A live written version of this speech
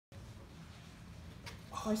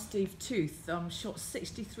Hi Steve, Tooth. Shot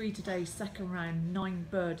 63 today, second round, 9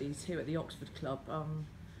 birdies here at the Oxford Club.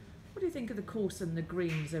 What do you think of the course and the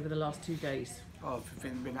greens over the last 2 days? Oh, it's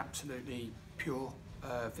been absolutely pure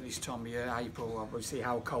for this time of year. April, obviously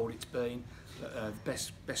how cold it's been.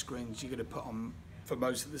 Best greens you're going to put on for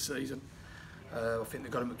most of the season. I think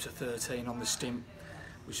they got them up to 13 on the Stimp,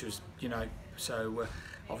 which was, so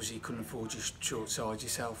obviously you couldn't afford your short side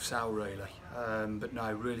yourself, so really. But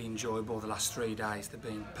no, really enjoyable the last 3 days. They've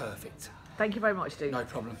been perfect. Thank you very much, Steve. No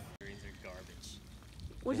problem. Greens are garbage.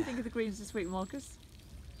 What do you think of the greens this week, Marcus?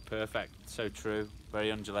 Perfect, so true,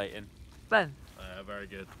 very undulating. Ben? Very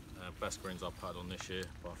good. Best greens I've had on this year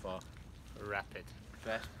by far. Rapid.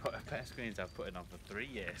 Best greens I've put in on for 3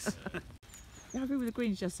 years. You happy with the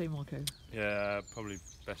greens yesterday, Marco? Yeah, probably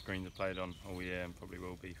best greens I've played on all year and probably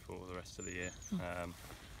will be for the rest of the year.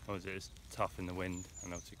 Obviously it was tough in the wind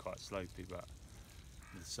and obviously quite slopey, but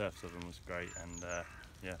the surface of them was great and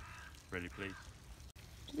yeah, really pleased.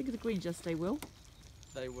 What do you think of the greens yesterday, Will?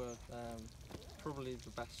 They were probably the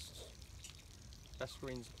best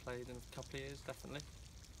greens I've played in a couple of years, definitely.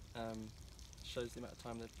 Shows the amount of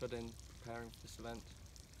time they've put in preparing for this event.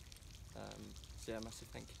 So yeah, massive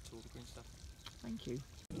thank you to all the green staff. Thank you.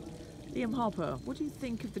 Liam Harper, what do you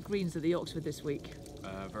think of the greens at the Oxford this week?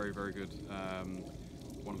 Very, very good.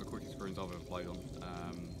 One of the quickest greens I've ever played on.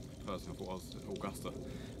 First I thought was Augusta.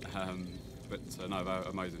 But no, they're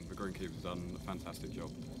amazing. The Greenkeeper's done a fantastic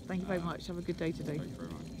job. Thank you very much. Have a good day today. Thank you very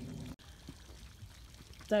much.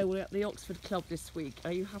 Dale, we're at the Oxford Club this week.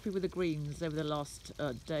 Are you happy with the greens over the last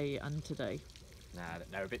day and today? Nah,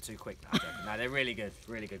 they're a bit too quick. No, they're really good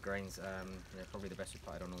greens. They're probably the best we've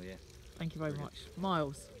played on all year. Thank you very much.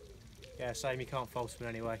 Miles? Yeah, same, you can't false them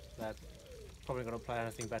anyway. They're probably going to play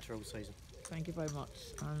anything better all season. Thank you very much.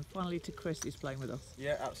 And finally to Chris, who's playing with us.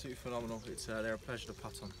 Yeah, absolutely phenomenal. They're a pleasure to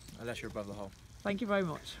putt on, unless you're above the hole. Thank you very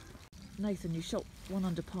much. Nathan, you shot 1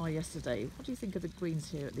 under par yesterday. What do you think of the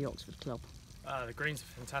greens here at the Oxford Club? The greens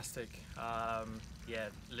are fantastic. Yeah,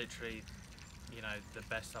 literally, the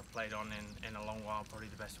best I've played on in a long while, probably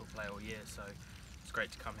the best we'll play all year. So it's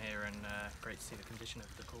great to come here and great to see the condition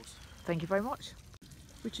of the course. Thank you very much.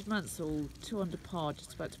 Richard Mansell, 2 under par,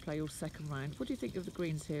 just about to play your second round. What do you think of the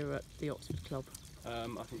greens here at the Oxford Club?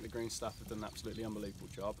 I think the green staff have done an absolutely unbelievable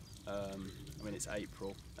job. I mean, it's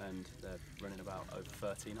April and they're running about over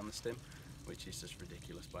 13 on the Stim, which is just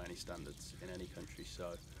ridiculous by any standards in any country.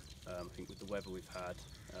 So I think with the weather we've had,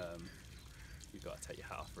 you've got to take your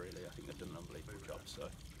hat off really. I think they've done an unbelievable job. So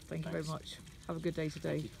thank you very much. Have a good day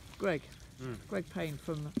today. Greg? Greg Payne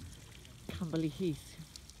from Camberley Heath.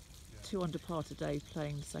 2 under par today,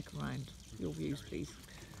 playing the second round. Your views, please.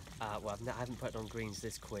 Well, I haven't put on greens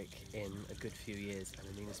this quick in a good few years, and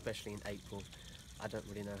I mean, especially in April, I don't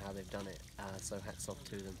really know how they've done it. So hats off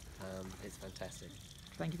to them. It's fantastic.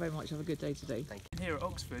 Thank you very much. Have a good day today. Thank you. Here at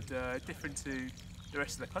Oxford, different to the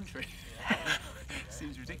rest of the country.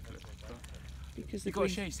 Seems ridiculous. Because you've got to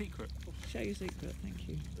share your secret. Share your secret. Thank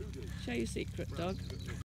you. Share your secret, Doug.